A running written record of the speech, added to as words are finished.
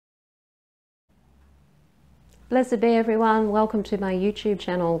Blessed be everyone, welcome to my YouTube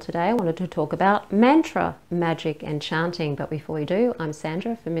channel. Today I wanted to talk about mantra, magic and chanting, but before we do, I'm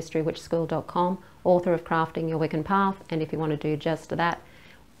Sandra from mysterywitchschool.com, author of Crafting Your Wiccan Path, and if you want to do just that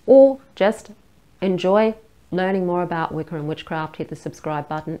or just enjoy learning more about Wicca and witchcraft, hit the subscribe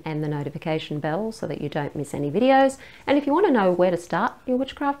button and the notification bell so that you don't miss any videos. And if you want to know where to start your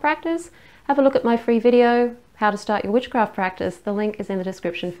witchcraft practice, have a look at my free video, How to Start Your Witchcraft Practice. The link is in the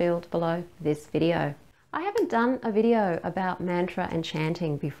description field below this video. I haven't done a video about mantra and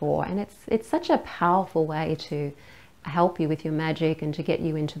chanting before, and it's such a powerful way to help you with your magic and to get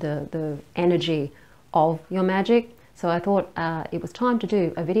you into the energy of your magic. So I thought it was time to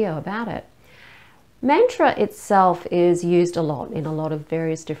do a video about it. Mantra itself is used a lot in a lot of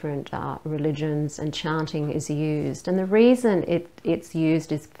various different religions, and chanting is used. And the reason it's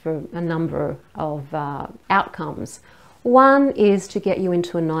used is for a number of outcomes. One is to get you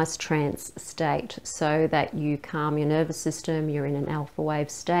into a nice trance state so that you calm your nervous system, you're in an alpha wave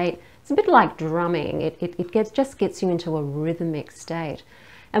state. It's a bit like drumming. It just gets you into a rhythmic state.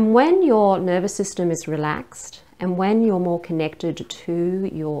 And when your nervous system is relaxed and when you're more connected to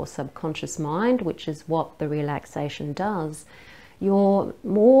your subconscious mind, which is what the relaxation does, you're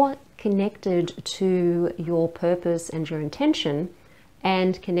more connected to your purpose and your intention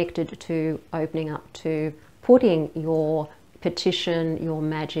and connected to opening up to putting your petition, your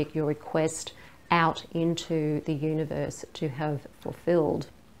magic, your request out into the universe to have fulfilled.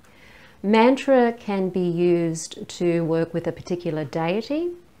 Mantra can be used to work with a particular deity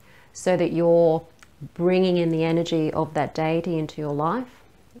so that you're bringing in the energy of that deity into your life.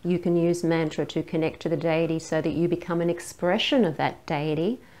 You can use mantra to connect to the deity so that you become an expression of that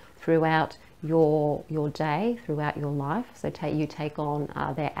deity throughout your day, throughout your life. So you take on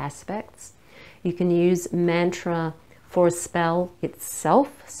their aspects. You can use mantra for a spell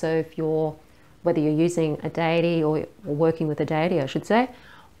itself. So whether you're using a deity or working with a deity, I should say,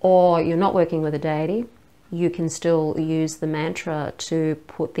 or you're not working with a deity, you can still use the mantra to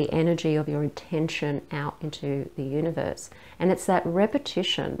put the energy of your intention out into the universe. And it's that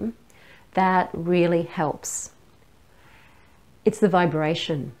repetition that really helps. It's the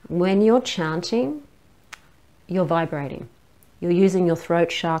vibration. When you're chanting, you're vibrating. You're using your throat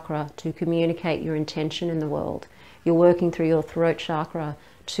chakra to communicate your intention in the world. You're working through your throat chakra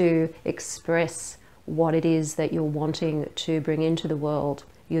to express what it is that you're wanting to bring into the world.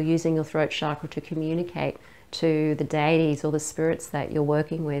 You're using your throat chakra to communicate to the deities or the spirits that you're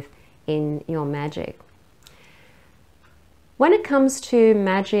working with in your magic. When it comes to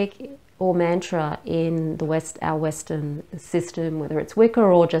magic or mantra in our Western system, whether it's Wicca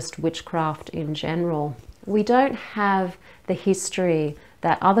or just witchcraft in general, we don't have the history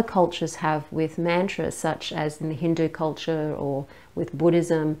that other cultures have with mantras, such as in the Hindu culture or with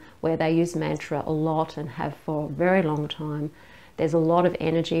Buddhism, where they use mantra a lot and have for a very long time. There's a lot of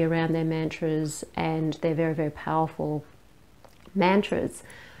energy around their mantras, and they're very, very powerful mantras.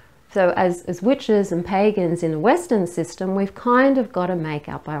 So as witches and pagans in the Western system, we've kind of got to make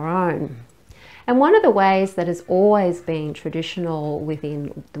up our own. And one of the ways that has always been traditional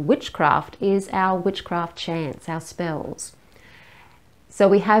within the witchcraft is our witchcraft chants, our spells. So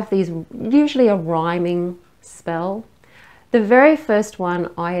we have these, usually a rhyming spell. The very first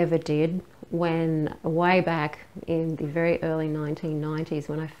one I ever did way back in the very early 1990s,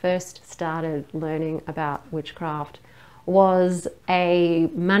 when I first started learning about witchcraft, was a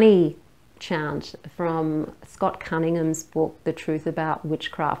money chant from Scott Cunningham's book, The Truth About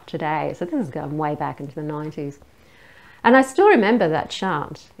Witchcraft Today. So this is going way back into the 90s. And I still remember that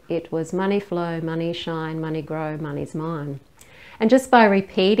chant. It was money flow, money shine, money grow, money's mine. And just by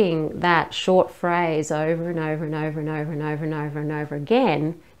repeating that short phrase over and over and over and over and over and over and over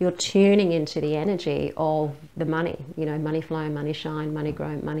again, you're tuning into the energy of the money. You know, money flow, money shine, money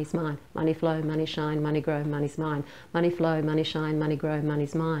grow, money's mine. Money flow, money shine, money grow, money's mine. Money flow, money shine, money grow,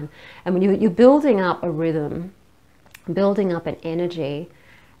 money's mine. And when you're building up a rhythm, building up an energy,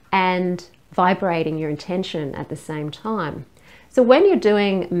 and vibrating your intention at the same time. So when you're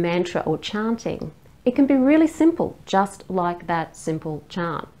doing mantra or chanting, it can be really simple, just like that simple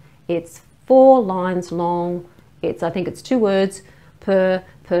chant. It's 4 lines long. I think it's 2 words per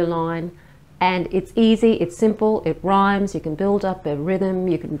line. And it's easy, it's simple, it rhymes. You can build up a rhythm.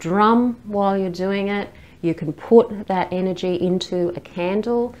 You can drum while you're doing it. You can put that energy into a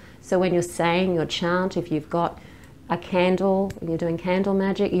candle. So when you're saying your chant, if you've got a candle and you're doing candle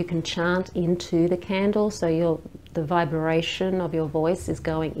magic, you can chant into the candle. So the vibration of your voice is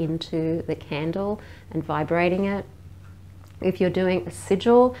going into the candle and vibrating it. If you're doing a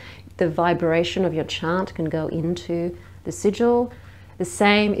sigil, the vibration of your chant can go into the sigil. The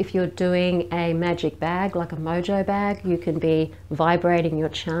same if you're doing a magic bag, like a mojo bag, you can be vibrating your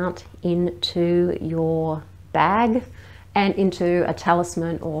chant into your bag and into a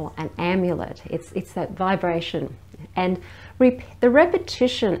talisman or an amulet. It's that vibration. And the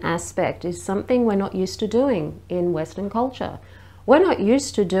repetition aspect is something we're not used to doing in Western culture. We're not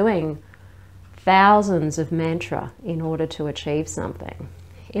used to doing thousands of mantra in order to achieve something.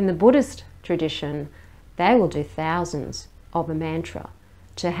 In the Buddhist tradition, they will do thousands of a mantra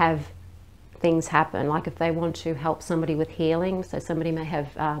to have things happen. Like if they want to help somebody with healing, so somebody may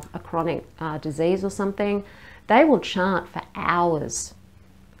have a chronic disease or something, they will chant for hours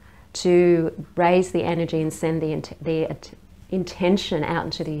to raise the energy and send the intention out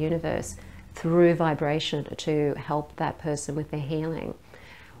into the universe through vibration to help that person with their healing.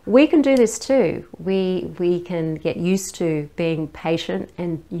 We can do this too. We can get used to being patient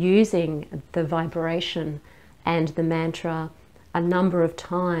and using the vibration and the mantra a number of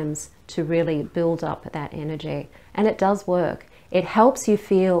times to really build up that energy. And it does work. It helps you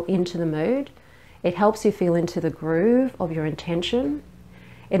feel into the mood. It helps you feel into the groove of your intention.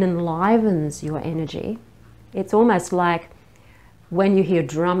 It enlivens your energy. It's almost like when you hear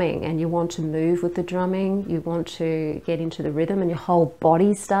drumming and you want to move with the drumming, you want to get into the rhythm and your whole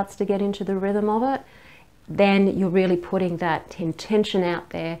body starts to get into the rhythm of it, then you're really putting that intention out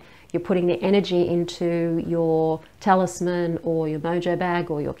there. You're putting the energy into your talisman or your mojo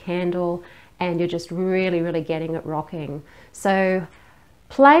bag or your candle, and you're just really, really getting it rocking. So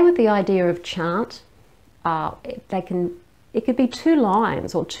play with the idea of chant. It could be 2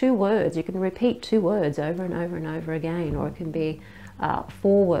 lines or 2 words. You can repeat 2 words over and over and over again, or it can be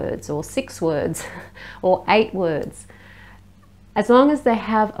 4 words or 6 words or 8 words. As long as they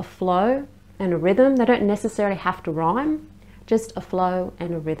have a flow and a rhythm, they don't necessarily have to rhyme, just a flow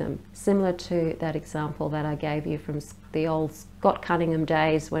and a rhythm, similar to that example that I gave you from the old Scott Cunningham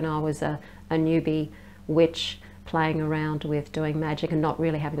days when I was a newbie witch playing around with doing magic and not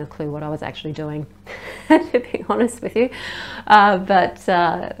really having a clue what I was actually doing, to be honest with you. But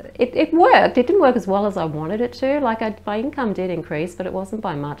it worked. It didn't work as well as I wanted it to. Like my income did increase, but it wasn't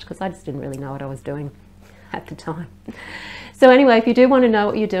by much because I just didn't really know what I was doing at the time. So anyway, if you do want to know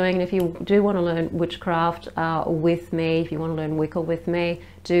what you're doing, and if you do want to learn witchcraft with me, if you want to learn Wicca with me,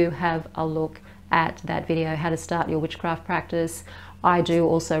 do have a look at that video, how to start your witchcraft practice. I do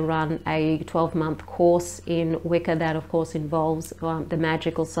also run a 12-month course in Wicca that of course involves the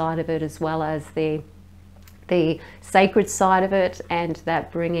magical side of it as well as the sacred side of it, and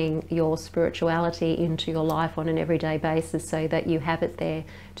that bringing your spirituality into your life on an everyday basis so that you have it there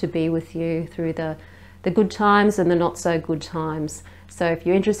to be with you through the good times and the not so good times. So if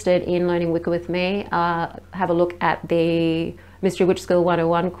you're interested in learning Wicca with me, have a look at the Mystery Witch School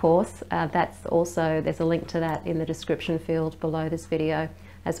 101 course. There's a link to that in the description field below this video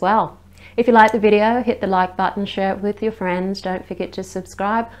as well. If you like the video, hit the like button, share it with your friends. Don't forget to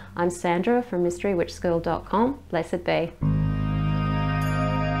subscribe. I'm Sandra from mysterywitchschool.com. Blessed be.